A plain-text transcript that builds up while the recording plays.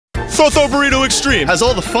Throw Throw Burrito Extreme has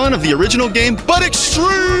all the fun of the original game, but extreme!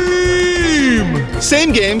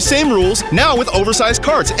 Same game, same rules, now with oversized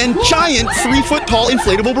carts and giant 3-foot-tall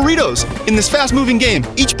inflatable burritos. In this fast-moving game,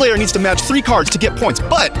 each player needs to match 3 cards to get points,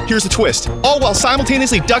 but here's the twist. All while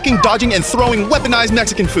simultaneously ducking, dodging, and throwing weaponized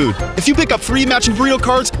Mexican food. If you pick up 3 matching burrito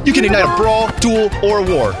cards, you can ignite a brawl, duel, or a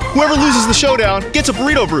war. Whoever loses the showdown gets a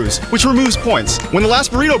burrito bruise, which removes points. When the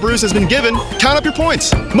last burrito bruise has been given, count up your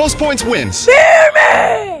points. Most points wins. Hear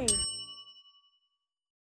me!